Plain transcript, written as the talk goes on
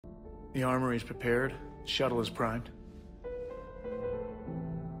The armory's prepared. The shuttle is primed.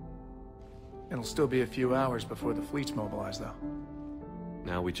 It'll still be a few hours before the fleet's mobilized, though.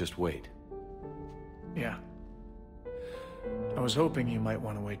 Now we just wait. Yeah. I was hoping you might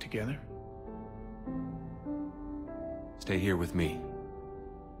want to wait together. Stay here with me.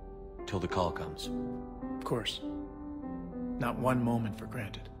 Till the call comes. Of course. Not one moment for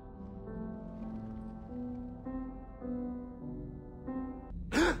granted.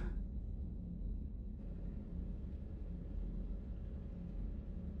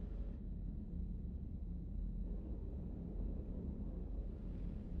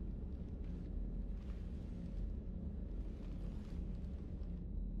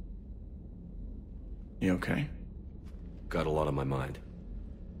 You okay? Got a lot on my mind.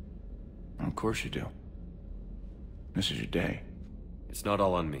 Of course you do. This is your day. It's not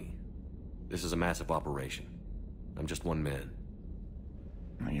all on me. This is a massive operation. I'm just one man.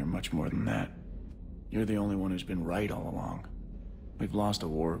 Well, you're much more than that. You're the only one who's been right all along. We've lost a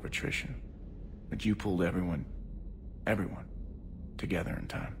war of attrition. But you pulled everyone, together in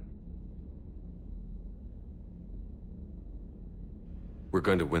time. We're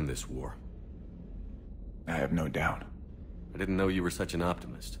going to win this war. I have no doubt. I didn't know you were such an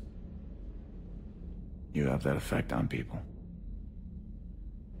optimist. You have that effect on people.